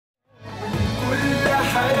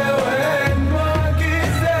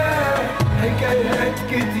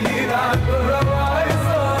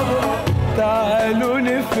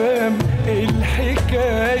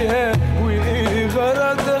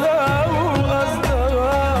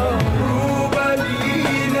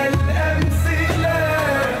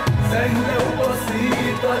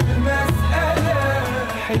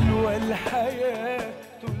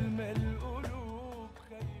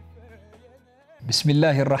بسم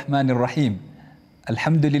الله الرحمن الرحيم.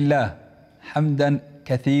 الحمد لله حمدا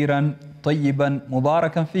كثيرا طيبا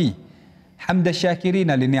مباركا فيه، حمد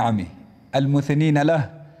الشاكرين لنعمه المثنين له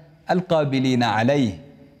القابلين عليه،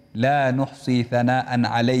 لا نحصي ثناء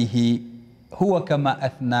عليه هو كما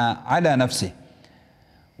أثنى على نفسه.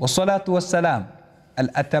 والصلاة والسلام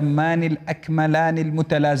الأتمان الأكملان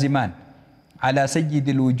المتلازمان على سيد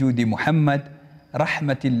الوجود محمد،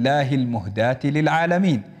 رحمة الله المهداة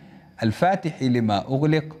للعالمين، الفاتح لما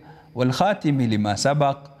أغلق والخاتم لما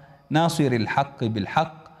سبق، ناصر الحق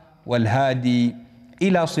بالحق والهادي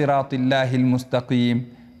إلى صراط الله المستقيم،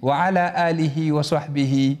 وعلى آله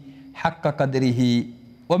وصحبه حق قدره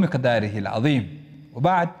ومقداره العظيم.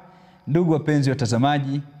 وبعد، ndugu wapenzi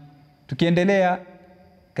watazamaji, tukiendelea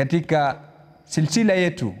katika silsila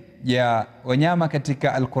yetu ya wanyama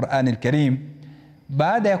katika Al-Qur'an Al-Karim,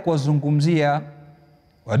 baada ya kuwazungumzia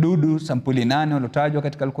wadudu sampuli 8 waliotajwa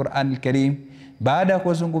katika Al-Qur'an Al-Karim, baada ya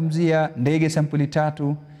kuwazungumzia ndege sampuli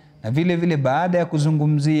 3, na vile vile baada ya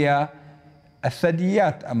kuzungumzia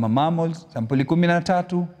athadiyat ama mammals sampuli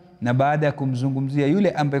 13, na baada ya kumzungumzia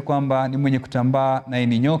yule ambaye kwamba ni mwenye kutambaa na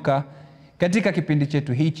ni nyoka, katika kipindi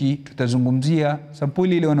chetu hichi tutazungumzia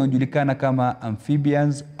sampuli ile wanaojulikana kama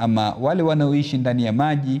amphibians ama wale wanaoishi ndani ya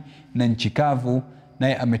maji na nchi kavu,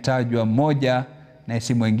 naye ametajwa mmoja na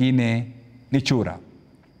si mwingine ni chura.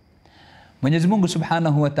 Mwenyezi Mungu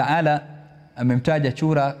Subhanahu wa Ta'ala amemtaja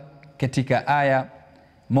chura katika aya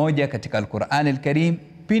moja katika Al-Qur'an Al-Karim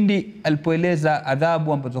pindi alipoeleza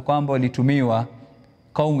adhabu ambazo kwamba walitumiwa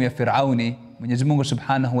kaumu ya Firauni. Mwenyezi Mungu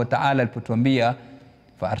Subhanahu wa Ta'ala alipotuambia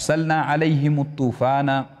فأرسلنا عليهم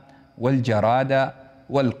الطوفان والجراد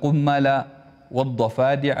والقمل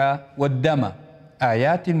والضفادع والدم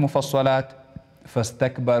آيات مفصلات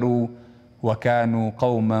فاستكبروا وكانوا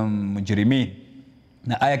قوما مجرمين.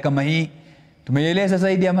 Na aya kama hii tumeeleza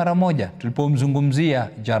zaidi ya mara moja tulipomzungumzia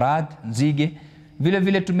jarad, nzige, vile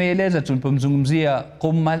vile tumeeleza tulipomzungumzia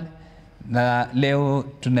qummal, na leo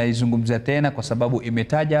tunaizungumzia tena kwa sababu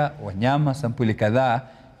imetaja wanyama sampuli kadhaa.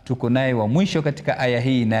 Tuko naye wa mwisho katika aya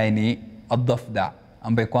hii, naye ni ad-dafda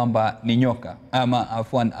ambaye kwamba ni nyoka, ama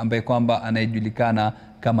afwan ambaye kwamba anajulikana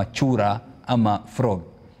kama chura ama frog.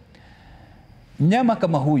 Mnyama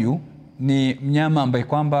kama huyu ni mnyama ambaye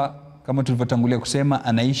kwamba kama tulivyotangulia kusema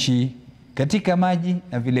anaishi katika maji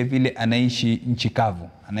na vile vile anaishi nchi kavu,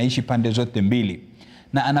 anaishi pande zote mbili,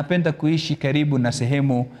 na anapenda kuishi karibu na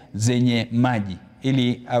sehemu zenye maji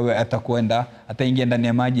ili awe ataingia ndani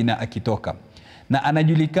ya maji na akitoka. Na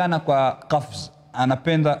anajulikana kwa qafz,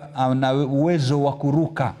 ana uwezo wa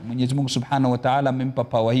kuruka. Mwenyezi Mungu Subhanahu wa Ta'ala amempa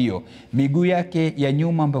pawa hiyo. Miguu yake ya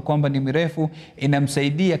nyuma ambayo kwamba ni mirefu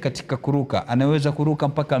inamsaidia katika kuruka. Anaweza kuruka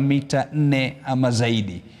mpaka mita 4 ama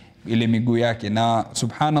zaidi ile miguu yake, na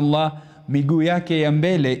subhanallah, miguu yake ya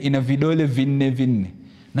mbele ina vidole 4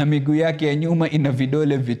 na miguu yake ya nyuma ina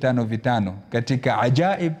vidole 5 katika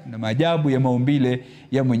ajaib na maajabu ya maumbile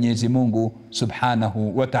ya Mwenyezi Mungu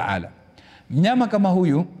Subhanahu wa Ta'ala. Mnyama kama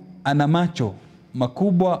huyu ana macho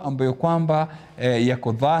makubwa ambayo kwamba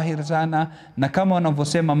yako dhahir sana, na kama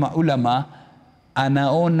wanavyosema maulama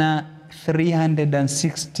anaona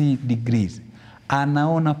 360 degrees,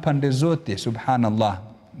 anaona pande zote. Subhanallah,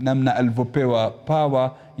 namna alivyopewa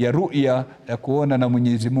power ya ru'ya ya kuona na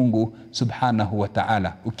Mwenyezi Mungu Subhanahu wa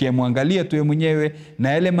Ta'ala. Ukimwangalia tu mwenyewe na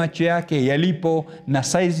yale macho yake yalipo na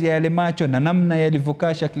size ya yale macho na namna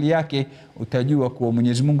yalivyokaa shakli yake, utajua kuwa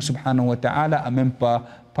Mwenyezi Mungu Subhanahu wa Ta'ala amempa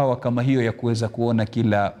power kama hiyo ya kuweza kuona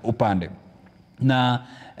kila upande. Na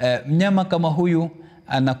mnyama kama huyu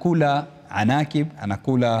anakula anakib,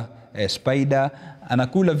 anakula spider,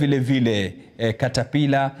 anakula vile vile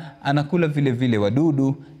katapila, anakula vile vile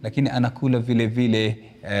wadudu, lakini anakula vile vile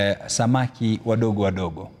samaki wadogo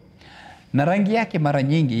wadogo. Na rangi yake mara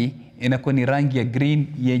nyingi inakuwa ni rangi ya green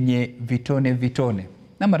yenye vitone,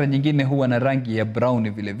 na mara nyingine huwa na rangi ya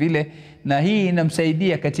brown vile vile, na hii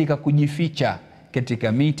inamsaidia katika kujificha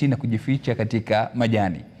katika miti na kujificha katika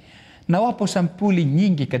majani. Na wapo sampuli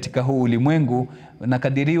nyingi katika huu ulimwengu,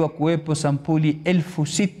 nakadiriwa kuwepo sampuli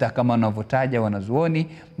 6,000 kama wanavyotaja wanazuoni,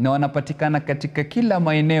 na wanapatikana katika kila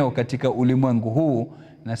maeneo katika ulimwengu huu,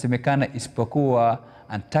 nasemekana isipokuwa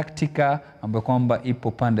Antarctica ambayo kwamba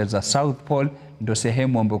ipo pande za South Pole, ndio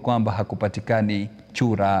sehemu ambayo kwamba hakupatikani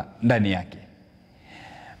chura ndani yake.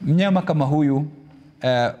 Mnyama kama huyu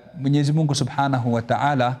Mwenyezi Mungu Subhanahu wa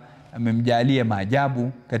Ta'ala amemjalia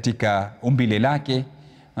maajabu katika umbile lake.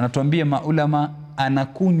 Anatuambia maulama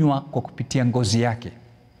anakunywa kwa kupitia ngozi yake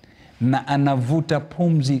na anavuta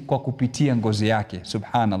pumzi kwa kupitia ngozi yake.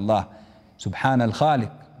 Subhanallah, subhanal khaliq,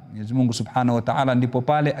 Mwenyezi Mungu Subhanahu wa Ta'ala ndipo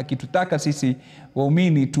pale akitutaka sisi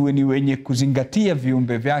waumini tuwe ni wenye kuzingatia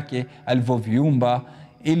viumbe vyake alivyoviumba,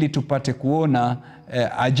 ili tupate kuona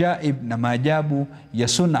ajaib na maajabu ya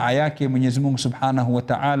sunna yake Mwenyezi Mungu Subhanahu wa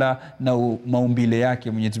Ta'ala na maumbile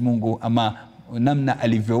yake Mwenyezi Mungu, ama namna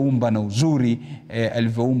alivyoumba na uzuri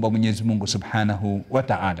alivyoumba Mwenyezi Mungu Subhanahu wa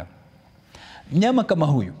Ta'ala. Mnyama kama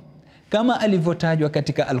huyu, kama alivyotajwa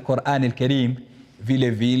katika Al-Qur'an Al-Karim, vile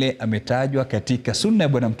vile ametajwa katika sunna ya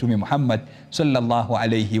Bwana Mtume Muhammad sallallahu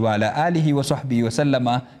alayhi wa ala alihi wa sahbihi wa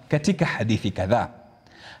sallama katika hadithi kadhaa.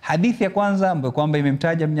 Hadithi ya kwanza ambayo kwamba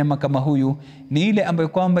imemtaja mnyama kama huyu ni ile ambayo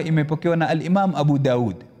kwamba imepokewa na al-Imam Abu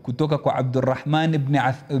Daud kutoka kwa Abdurrahman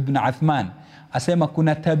ibn Athman. Asema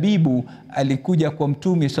kuna tabibu alikuja kwa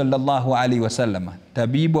Mtume sallallahu alaihi wasallam.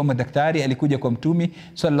 Tabibu ama daktari alikuja kwa Mtume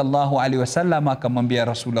sallallahu alaihi wasallam akamwambia,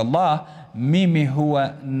 Rasulullah, mimi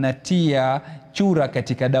huwa natia chura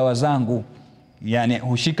katika dawa zangu. Yani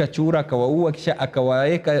hushika chura akawaua kisha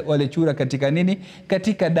akawaeka wale chura katika nini?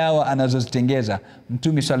 Katika dawa anazozitengeza.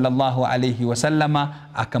 Mtume sallallahu alaihi wasallama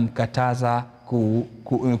akamkataza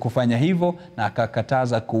kufanya hivyo na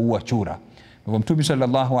akakataza kuua chura. Kwa Mtume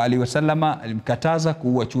sallallahu alaihi wasallama alimkataza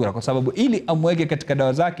kuua chura kwa sababu ili amweke katika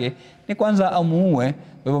dawa zake ni kwanza amuue.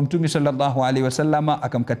 Kwa hivyo Mtume sallallahu alaihi wasallama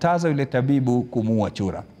akamkataza yule tabibu kumuua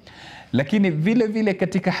chura. Lakini vile vile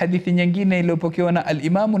katika hadithi nyingine iliyopokewa na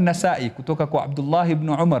al-Imam an-Nasa'i kutoka kwa Abdullah ibn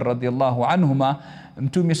Umar radhiyallahu anhuma,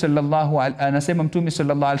 anasema Mtume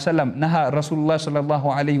sallallahu alaihi wasallam, naha Rasulullah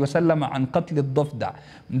sallallahu alaihi wasallam an qatl ad-dafda.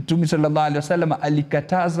 Mtume sallallahu alaihi wasallam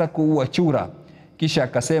alikataza kuua chura, kisha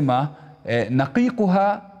akasema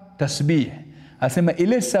naqiquha tasbih. Asema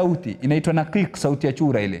ile sauti inaitwa naqiq, sauti ya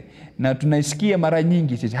chura ile, na tunaisikia mara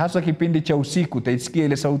nyingi sisi, hasa kipindi cha usiku utaisikia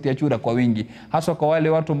ile sauti ya chura kwa wingi, hasa kwa wale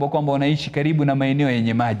watu ambao kwamba wanaishi karibu na maeneo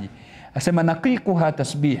yenye maji. Asema naqiquha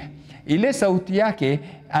tasbih, ile sauti yake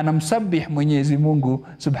anamsabih Mwenyezi Mungu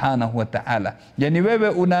Subhanahu wa Ta'ala. Yani wewe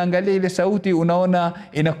unaangalia ile sauti, unaona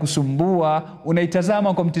inakusumbua,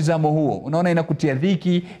 unaitazama kwa mtizamo huo, unaona inakutia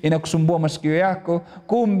dhiki, inakusumbua masikio yako,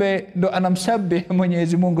 kumbe ndo anamsabih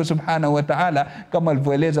Mwenyezi Mungu Subhanahu wa Ta'ala kama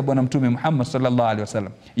alivyoeleza Bwana Mtume Muhammad sallallahu alaihi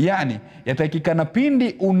wasallam. Yani yatakikana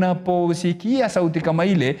pindi unaposikia sauti kama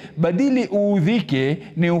ile, badili uudhike,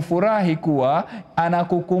 ni ufurahi kuwa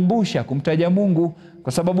anakukumbusha kumtaja Mungu.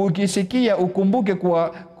 Kwa sababu ukisikia ukumbuke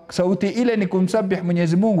kuwa sauti ile ni kumsabih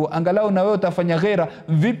Mwenyezi Mungu, angalau na wewe utafanya ghera.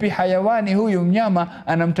 Vipi hayawani huyu mnyama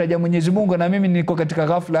anamtaja Mwenyezi Mungu na mimi niko katika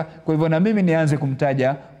ghafla, kwa hivyo na mimi nianze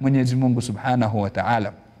kumtaja Mwenyezi Mungu Subhanahu wa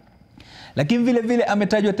Ta'ala. Lakini vile vile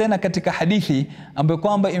ametajwa tena katika hadithi ambayo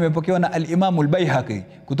kwamba imepokewa na al-Imam al-Baihaqi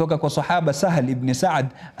kutoka kwa sahaba Sahal ibn Sa'd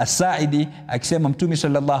as-Sa'idi akisema Mtume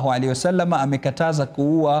sallallahu alaihi wasallam amekataza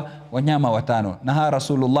kuua wanyama watano. Naha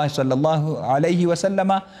Rasulullah sallallahu alaihi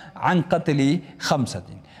wasallam an qatli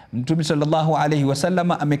khamsatin. Mtume sallallahu alaihi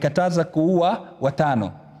wasallam amekataza kuua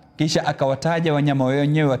watano, kisha akawataja wanyama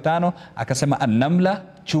wenyewe watano, akasema an-namla,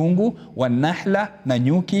 chungu, wan-nahla, na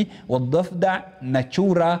nyuki, wad-dafda, na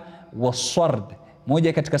chura, wasard,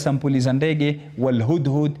 moja katika sampuli za ndege,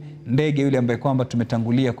 walhudhud, ndege yule ambaye kwamba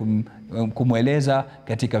tumetangulia kumweleza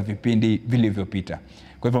katika vipindi vilivyopita.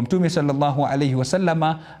 Kwa hivyo Mtume sallallahu alaihi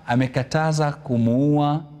wasallama amekataza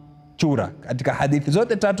kumuua chura. Katika hadithi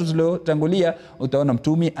zote tatu zilizotangulia utaona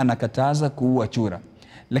Mtume anakataza kuua chura.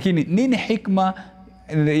 Lakini nini hikma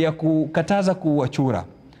ya kukataza kuua chura?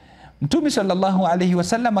 Mtume sallallahu alaihi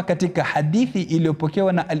wasallam katika hadithi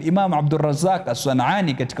iliyopokewa na al-Imam Abdul Razzaq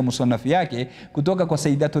as-San'ani katika musannaf yake kutoka kwa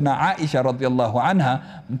Sayyidatuna Aisha radhiyallahu anha,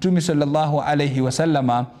 Mtume sallallahu alaihi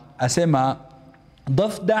wasallam asema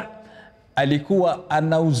Dafda alikuwa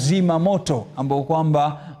anauzima moto ambao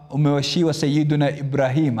kwamba umewashiwa Sayyiduna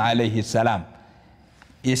Ibrahim alayhi salam.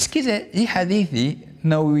 Isikize hii hadithi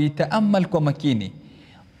na uitaamal kwa makini.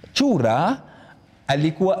 Chura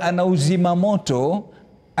alikuwa anauzima moto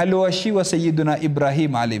aliowashiwa Sayyiduna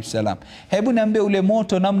Ibrahim alayhi salam. Hebu niambie ule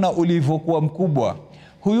moto namna ulivyokuwa mkubwa,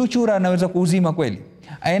 huyu chura anaweza kuuzima kweli?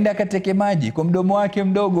 Aende akateke maji kwa mdomo wake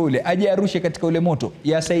mdogo ule aje arushe katika ule moto,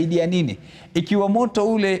 yasaidia nini? Ikiwa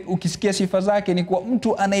moto ule ukisikia sifa zake ni kwa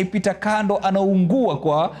mtu anayepita kando anaungua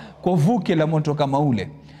kwa vuke la moto kama ule,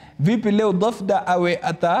 vipi leo Dafda awe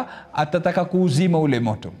atataka kuuzima ule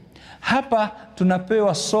moto? Hapa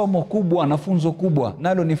tunapewa somo kubwa na funzo kubwa,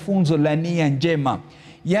 nalo ni funzo la nia njema.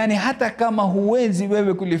 Yani hata kama huwezi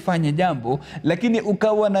wewe kulifanya jambo, lakini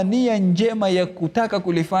ukawa na nia njema ya kutaka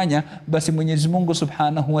kulifanya, basi Mwenyezi Mungu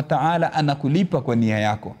Subhanahu wa Ta'ala anakulipa kwa nia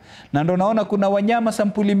yako. Na ndio naona kuna wanyama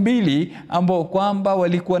sampuli mbili ambao kwamba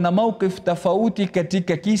walikuwa na mawqif tofauti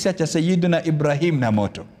katika kisa cha Sayyiduna Ibrahim na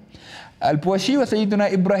moto. Alipowashiwa Sayyiduna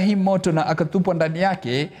Ibrahim moto na akatupwa ndani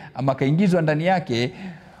yake ama akaingizwa ndani yake,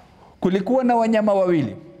 kulikuwa na wanyama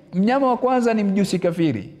wawili. Mnyama wa kwanza ni mjusi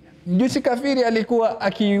kafiri. Mjusi kafiri alikuwa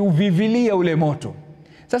akiuvivilia ule moto.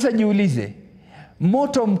 Sasa jiulize,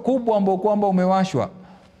 moto mkubwa ambao kwamba umewashwa,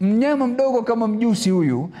 mnyama mdogo kama mjusi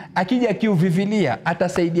huyu akija akiuvivilia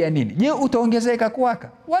atasaidia nini? Je, utaongezeka kuwaka?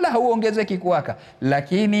 Wala hauongezeki kuwaka.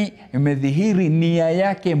 Lakini imedhihiri nia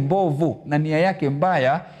yake mbovu na nia yake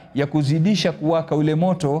mbaya ya kuzidisha kuwaka ule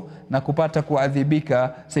moto na kupata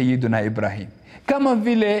kuadhibika Sayyiduna Ibrahim. Kama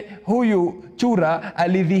vile huyu chura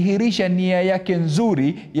alidhihirisha nia yake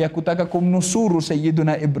nzuri ya kutaka kumnusuru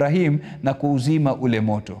Sayyiduna Ibrahim na kuuzima ule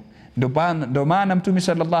moto. Ndo maana Mtume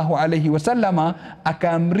sallallahu alayhi wasallama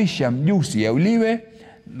akaamrisha mjusi auliwe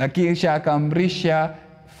na kisha akaamrisha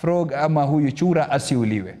frog ama huyu chura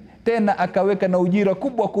asiuliwe. Tena akaweka na ujira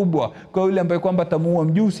kubwa kubwa kwa yule ambaye kwamba tamuua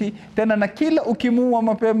mjusi. Tena na kila ukimuua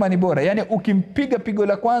mapema ni bora. Yani ukimpiga pigo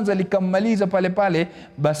la kwanza likammaliza pale pale,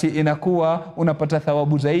 basi inakuwa unapata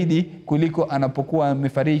thawabu zaidi kuliko anapokuwa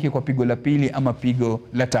amefariki kwa pigo la pili ama pigo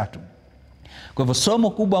la tatu. Kwa hivyo somo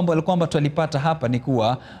kubwa ambalo kwamba tulipata hapa ni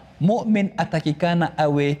kuwa mu'min atakikana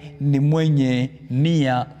awe ni mwenye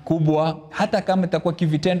nia kubwa, hata kama itakuwa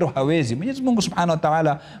kivitendo hawezi. Mwenyezi Mungu Subhanahu wa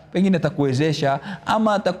Ta'ala pengine atakuwezesha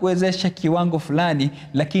ama atakuwezesha kiwango fulani,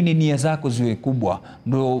 lakini nia zako ziwe kubwa.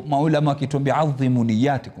 Ndio maulama wakituambia adhimu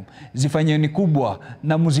niyatikum, zifanyeni kubwa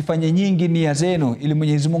na muzifanye nyingi nia zenu, ili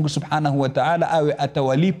Mwenyezi Mungu Subhanahu wa Ta'ala awe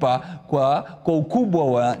atawalipa kwa ukubwa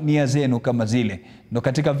wa nia zenu kama zile. Ndo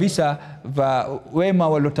katika visa vya wema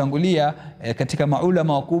waliotangulia katika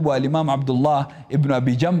maulama wakubwa, al-Imam Abdullah ibn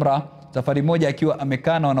Abi Jamra, safari moja akiwa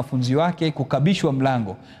amekaa na wanafunzi wake kukabishwa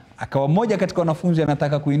mlango. Akawa mmoja katika wanafunzi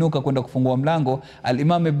anataka kuinuka kwenda kufungua mlango,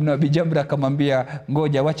 al-Imam ibn Abi Jamra akamwambia,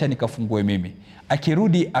 ngoja wacha nikafungue mimi.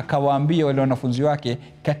 Akirudi akawaambia wale wanafunzi wake,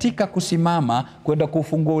 katika kusimama kwenda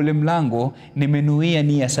kufungua ule mlango nimenuia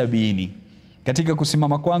nia 70. Katika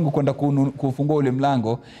kusimama kwangu kwenda kufungua ule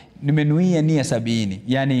mlango nimenuia nia 70.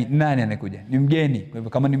 Yani nani anakuja? Ni mgeni. Kwa hivyo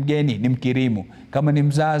kama ni mgeni ni mkirimu, kama ni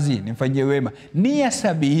mzazi nimfanyie wema. Nia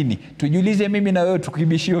 70. Tujiulize mimi na wewe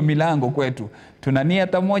tukibishiwa milango kwetu, tuna nia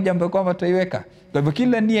hata moja ambayo kwamba tutaiweka? Kwa hivyo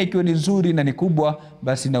kila nia ikiwa ni nzuri na ni kubwa,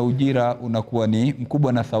 basi na ujira unakuwa ni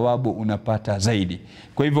mkubwa na thawabu unapata zaidi.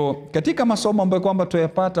 Kwa hivyo katika masomo ambayo kwamba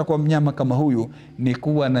tuyapata kwa mnyama kama huyu ni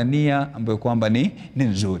kuwa na nia ambayo kwamba ni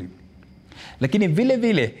nzuri. Lakini vile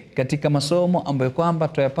vile katika masomo ambayo kwamba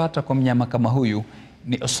tuyapata kwa mnyama kama huyu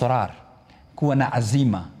ni israr, kuwa na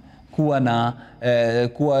azima, kuwa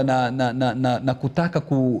na kutaka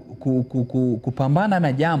kupambana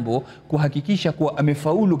na jambo, kuhakikisha kuwa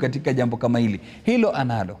amefaulu katika jambo kama hili. Hilo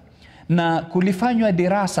analo. Na kulifanywa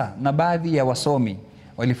dirasa na baadhi ya wasomi,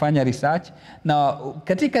 walifanya research na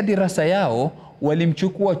katika dirasa yao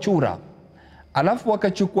walimchukua chura. Alafu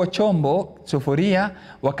wakachukua chombo, sufuria,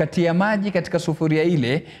 wakatia maji katika sufuria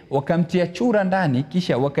ile, wakamtia chura ndani,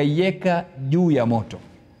 kisha wakaiweka juu ya moto.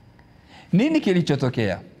 Nini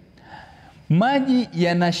kilichotokea? Maji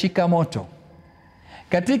yanashika moto.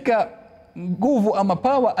 Katika nguvu ama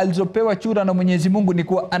pawa alizopewa chura na Mwenyezi Mungu ni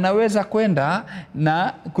kuwa anaweza kwenda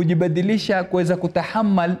na kujibadilisha kuweza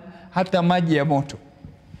kutahamal hata maji ya moto.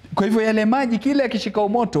 Kwa hivyo yale maji kile yakishika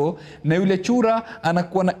moto, na yule chura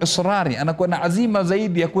anakuwa na israri, anakuwa na azima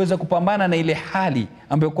zaidi ya kuweza kupambana na ile hali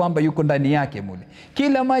ambayo kwamba yuko ndani yake mule.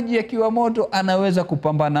 Kila maji yakiwa moto anaweza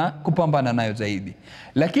kupambana nayo zaidi.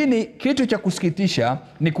 Lakini kitu cha kusikitisha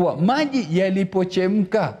ni kuwa maji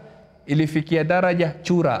yalipochemka ilifikia daraja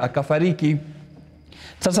chura akafariki.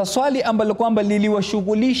 Sasa swali ambalo kwamba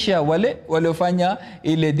liliwashughulisha wale waliofanya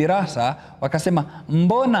ile dirasa, wakasema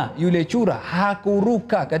mbona yule chura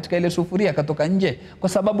hakuruka katika ile sufuria akatoka nje? Kwa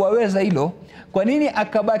sababu aweza hilo. Kwa nini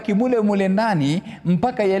akabaki mule ndani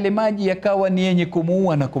mpaka yale maji yakawa ni yenye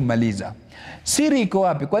kumuua na kummaliza? Siri iko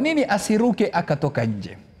wapi? Kwa nini asiruke akatoka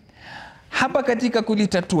nje? Hapa katika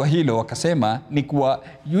kulitatua hilo wakasema ni kuwa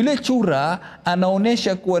yule chura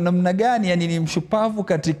anaonesha kuwa namna gani, yani ni mshupavu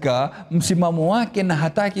katika msimamo wake na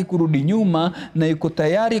hataki kurudi nyuma, na yuko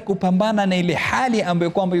tayari kupambana na ile hali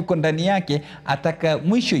ambayo kwamba yuko ndani yake, ataka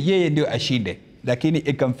mwisho yeye ndio ashinde, lakini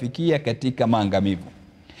ikamfikia katika maangamivu.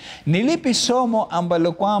 Nilipi somo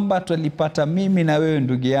ambalo kwamba tulipata mimi na wewe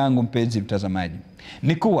ndugu yangu mpenzi mtazamaji?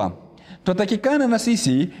 Ni kuwa tutakikana na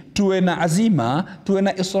sisi tuwe na azima, tuwe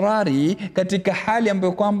na israri katika hali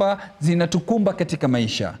ambayo kwamba zinatukumba katika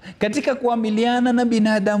maisha. Katika kuamiliana na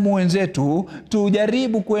binadamu wenzetu,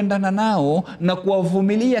 tujaribu kuendana nao na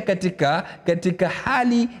kuwavumilia katika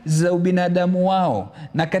hali za ubinadamu wao.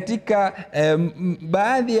 Na katika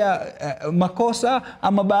baadhi ya makosa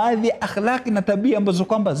ama baadhi ya akhlaki na tabia ambazo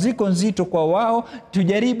kwamba ziko nzito kwa wao,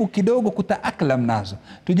 tujaribu kidogo kutaaklam nazo.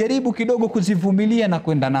 Tujaribu kidogo kuzivumilia na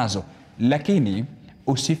kwenda nazo. Lakini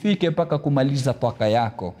usifike mpaka kumaliza toka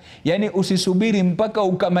yako. Yani usisubiri mpaka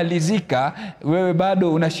ukamalizika, wewe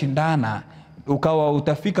bado unashindana, ukawa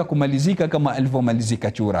utafika kumalizika kama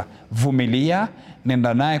alivyomalizika chura. Vumilia,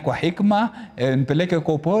 nenda naye kwa hikma, mpeleke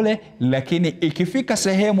kwa upole, lakini ikifika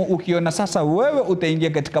sehemu ukiona sasa wewe utaingia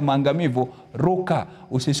katika maangamivu, ruka,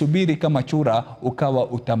 usisubiri kama chura ukawa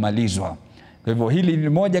utamalizwa. Kwa hivyo hili ni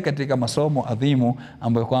moja katika masomo adhimu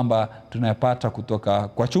ambayo kwamba tunayapata kutoka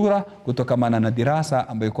kwa chura, kutokamana na dirasa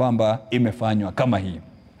ambayo kwamba imefanywa kama hii.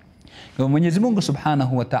 Kwa Mwenyezi Mungu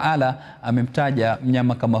Subhanahu wa Ta'ala amemtaja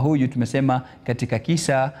mnyama kama huyu, tumesema katika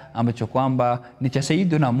kisa ambacho kwamba ni cha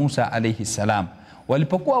Sayyiduna Musa alayhi salam.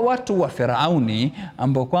 Walipokuwa watu wa Firauni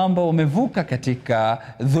ambao kwamba wamevuka katika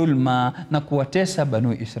dhulma na kuwatesa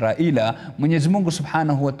Banu Israila, Mwenyezi Mungu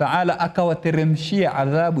Subhanahu wa Ta'ala akawateremshia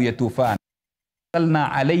adhabu ya tufani.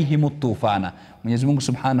 Salna alayhim tufana. Mwenyezi Mungu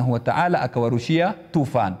Subhanahu wa Ta'ala akawarushia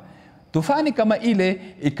tufani. Tufani kama ile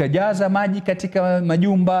ikajaza maji katika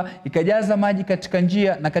majumba, ikajaza maji katika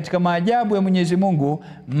njia, na katika maajabu ya Mwenyezi Mungu,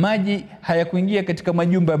 maji hayakuingia katika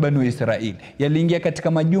majumba ya Banu Israili, yaliingia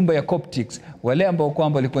katika majumba ya Coptics, wale ambao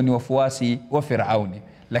kwamba walikuwa ni wafuasi wa Firauni,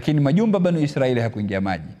 lakini majumba Banu Israili hayakuingia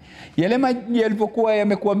maji. Yale maji yalipokuwa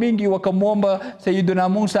yamekuwa mingi, wakamuomba Sayyiduna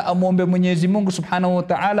Musa amuombe Mwenyezi Mungu Subhanahu wa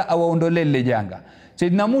Ta'ala awaondolee lile janga.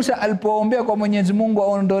 Sayyiduna Musa alipoombea kwa Mwenyezi Mungu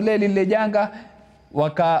aondolee lile janga,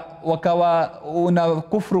 wakawa una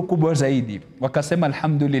kufuru kubwa zaidi. Wakasema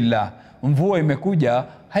alhamdulillah, mvua imekuja,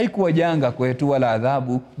 haikuwa janga kwetu wala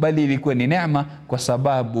adhabu, bali ilikuwa ni neema, kwa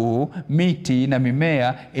sababu miti na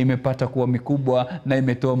mimea imepata kuwa mikubwa na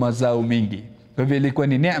imetoa mazao mingi. Kwa hivyo ilikuwa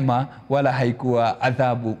ni neema wala haikuwa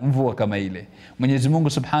adhabu mvua kama ile. Mwenyezi Mungu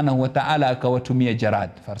Subhanahu wa Ta'ala akawatumia jarad.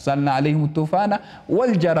 Farsalna alayhim tufana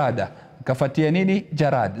wal jarada. Kafatia nini?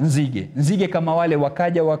 Jarad, nzige. Nzige kama wale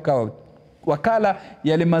wakaja wakala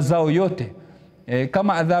yale mazao yote.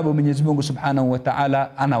 Kama adhabu Mwenyezi Mungu Subhanahu wa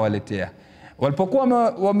Ta'ala anawaletea. Walipokuwa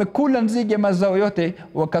wamekula nzige mazao yote,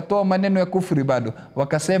 wakatoa maneno ya kufri bado.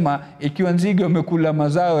 Wakasema ikiwa nzige wamekula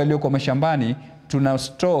mazao yaliyokuwa mashambani, tuna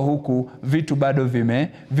store huku vitu bado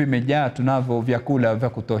vimejaa, tunavyo vyakula vya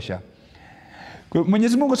kutosha.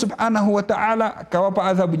 Mwenyezi Mungu Subhanahu wa Ta'ala akawapa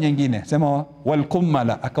adhabu nyingine, sema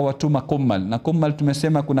wal-qummala, akawatuma qummal. Na qummal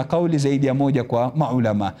tumesema kuna kauli zaidi ya moja kwa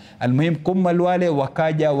maulama. Almuhim, qummal wale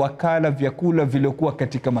wakaja wakala vyakula vilivyokuwa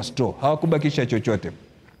katika masto, hawakubakisha chochote.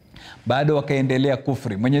 Bado wakaendelea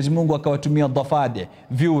kufri. Mwenyezi Mungu akawatumia dhafade,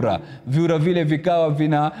 vyura vile vikawa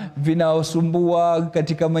vinasumbua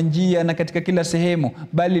katika manjia na katika kila sehemu,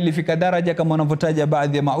 bali ilifika daraja kama wanavyotaja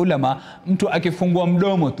baadhi ya maulama, mtu akifungua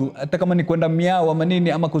mdomo tu, hata kama ni kwenda miao ama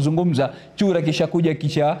nini ama kuzungumza, chura kisha kuja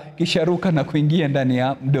kisha ruka na kuingia ndani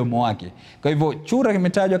ya mdomo wake. Kwa hivyo chura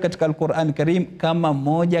kimetajwa katika Al-Qur'an Karim kama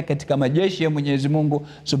moja katika majeshi ya Mwenyezi Mungu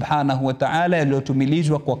Subhanahu wa Ta'ala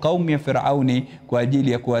yaliyotumilizwa kwa kaumu ya Firauni kwa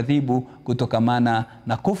ajili ya kuadhibu kutokamana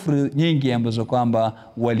na kufru nyingi ambazo kwamba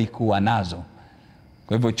walikuwa nazo.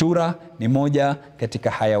 Kwa hivyo chura ni moja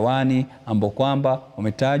katika hayawani ambao kwamba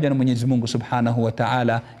umetajwa na Mwenyezi Mungu Subhanahu wa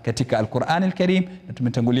Ta'ala katika Al-Qur'an Al-Karim, na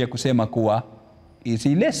tumetangulia kusema kuwa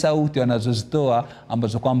zile sauti wanazozitoa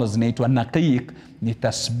ambazo kwamba zinaitwa naqiq ni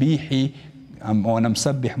tasbihi,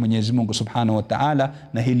 wanamsabih Mwenyezi Mungu Subhanahu wa Ta'ala,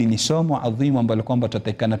 na hili ni somo adhimu ambalo kwamba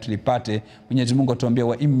tutatakana tulipate. Mwenyezi Mungu atuambia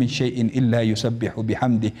wa in min shay'in illa yusabbihu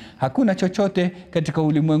bihamdi, hakuna chochote katika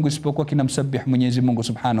ulimwengu isipokuwa kinamsabih Mwenyezi Mungu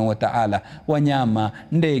Subhanahu wa Ta'ala. Wanyama,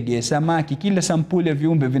 ndege, samaki, kila sampuli ya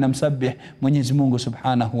viumbe vinamsabih Mwenyezi Mungu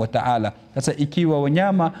Subhanahu wa Ta'ala. Sasa ikiwa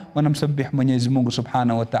wanyama wanamsabih Mwenyezi Mungu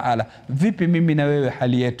Subhanahu wa Ta'ala, vipi mimi na wewe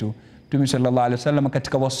hali yetu? Mtume sallallahu alaihi wasallam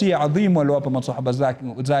katika wasia adhimu aliowapa masahaba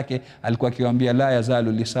zake alikuwa akiwaambia la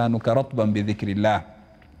yazalu lisanuka ratban bi dhikrillah,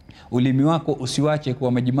 ulimi wako usiwache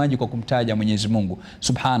kuwa majimaji kwa kumtaja Mwenyezi Mungu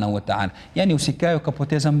Subhanahu wa Ta'ala. Yani usikae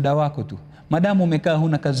ukapoteza muda wako tu, madamu umekaa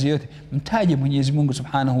huna kazi yote, mtaje Mwenyezi Mungu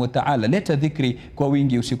Subhanahu wa Ta'ala, leta dhikri kwa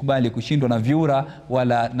wingi, usikubali kushindwa na vyura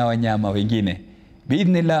wala na wanyama wengine.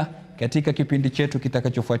 Biidhnillah, katika kipindi chetu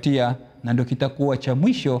kitakachofuatia na ndio kitakuwa cha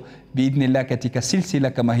mwisho biidhnillah katika silsila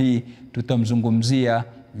kama hii, tutamzungumzia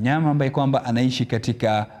nyama ambaye kwamba anaishi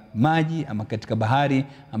katika maji ama katika bahari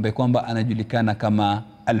ambaye kwamba anajulikana kama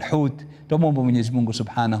al-hut. Tumomba Mwenyezi Mungu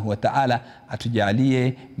Subhanahu wa Ta'ala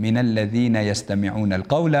atujalie minal ladhina yastami'una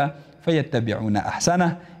al-qawla fayattabi'una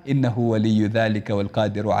ahsana, innahu waliyyu dhalika wal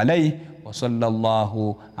qadiru alayhi. Wa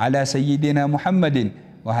sallallahu ala sayyidina Muhammadin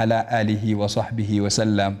wa ala alihi wa sahbihi wa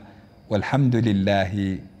sallam. والحمد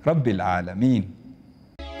لله رب العالمين.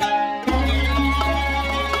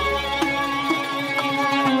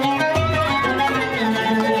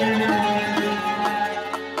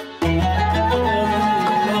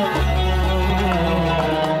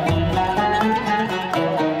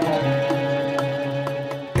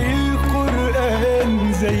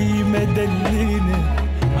 دلنا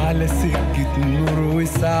على سكة نور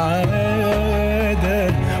وسعادة،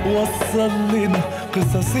 وصل لنا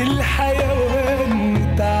قصص الحيوان